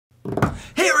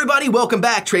everybody, welcome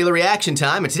back. Trailer reaction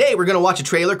time, and today we're gonna watch a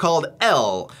trailer called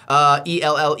Elle,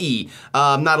 E-L-L-E,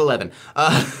 not 11.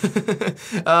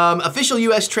 Official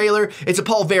US trailer. It's a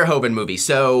Paul Verhoeven movie,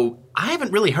 so I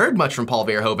haven't really heard much from Paul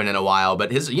Verhoeven in a while,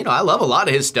 but his, I love a lot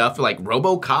of his stuff, like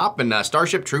RoboCop and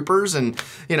Starship Troopers and,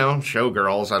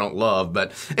 Showgirls I don't love,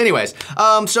 but anyways.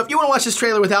 So if you wanna watch this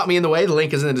trailer without me in the way, the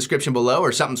link is in the description below,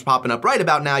 or something's popping up right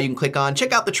about now, you can click on,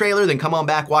 check out the trailer, then come on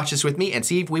back, watch this with me, and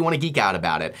see if we wanna geek out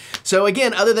about it. So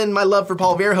again, other than my love for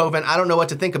Paul Verhoeven, I don't know what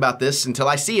to think about this until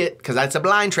I see it, because it's a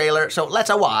blind trailer, so let's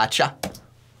watch. I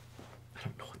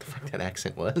don't know what the fuck that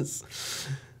accent was.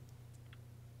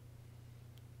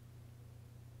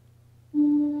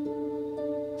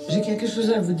 J'ai quelque chose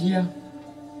à vous dire.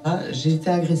 Ah, j'ai été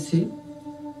agressée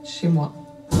chez moi.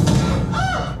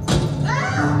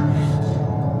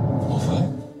 En vrai?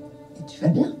 Et tu vas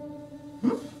bien?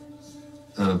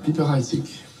 Un Piper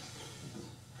Isaac.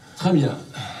 Très bien.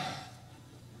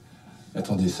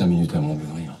 Attendez 5 minutes avant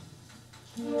d'ouvrir.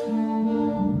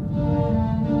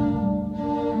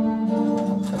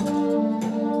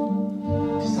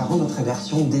 Ça rend notre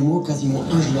version démo quasiment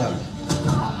injouable.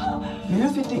 Mais le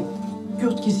fait est,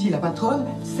 Kurt qu'ici, la patronne,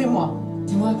 c'est moi.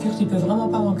 Dis-moi, Kurt, il peut vraiment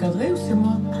pas m'encadrer ou c'est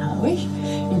moi? Ah oui,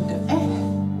 il te hait.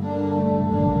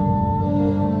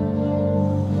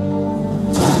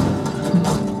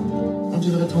 On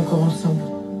devrait être encore ensemble.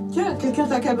 Tiens, quelqu'un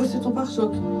t'a cabossé ton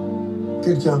pare-choc.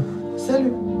 Quelqu'un?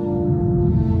 Salut.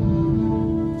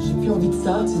 J'ai plus envie de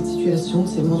ça, de cette situation, de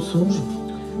ces mensonges.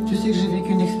 Tu sais que j'ai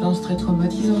vécu une expérience très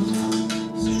traumatisante.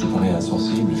 Si je te parlais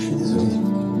insensible, je suis désolé.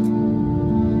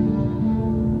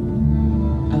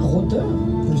 Un rôdeur?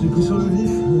 Je l'ai pris sur le vif.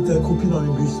 Il était accroupi dans les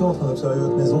buissons en train d'observer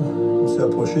votre maison. Il s'est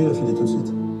approché, il a filé tout de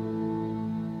suite.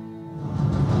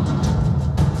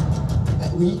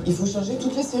 Oui, il faut changer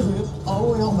toutes les serrures, en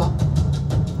haut et en bas.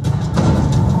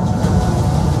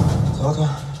 Ça va toi?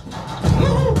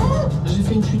 J'ai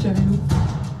fait une chute à vélo.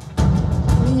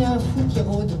 Il y a un fou qui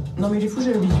rôde. Non mais les fous,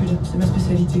 j'ai l'habitude, c'est ma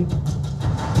spécialité.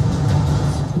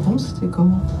 C'est bon, c'était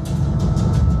comment?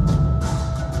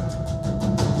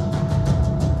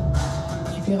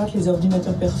 Tu pirates les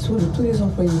ordinateurs perso de tous les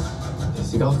employés.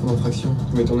 C'est grave comme infraction.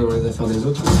 Tu mets ton nez dans les affaires des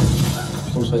autres.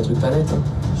 Tu tombes sur les trucs pas nets.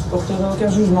 Je porterai aucun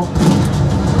jugement.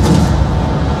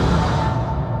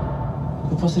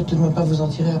 Vous pensez peut-être même pas vous en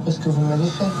tirer après ce que vous m'avez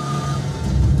fait.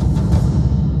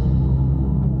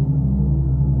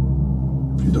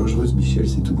 Plus dangereuse, Michel,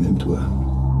 c'est tout de même toi.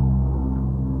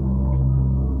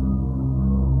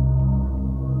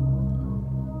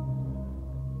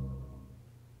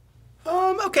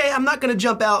 Okay, I'm not gonna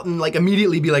jump out and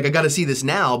immediately be like, I gotta see this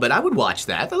now, but I would watch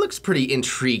that. That looks pretty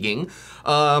intriguing.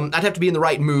 I'd have to be in the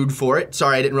right mood for it.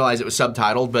 Sorry, I didn't realize it was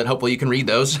subtitled, but hopefully you can read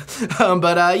those.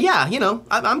 Yeah,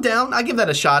 I'm down. I'd give that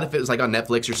a shot if it was on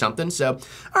Netflix or something, so.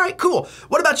 All right, cool.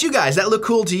 What about you guys? That look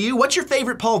cool to you? What's your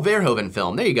favorite Paul Verhoeven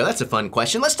film? There you go, that's a fun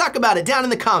question. Let's talk about it down in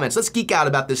the comments. Let's geek out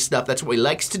about this stuff. That's what he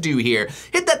likes to do here.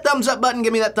 Hit that thumbs up button,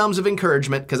 give me that thumbs of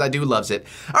encouragement, because I do loves it.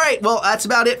 All right, well, that's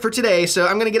about it for today, so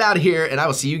I'm gonna get out of here, and I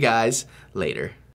will see you guys later.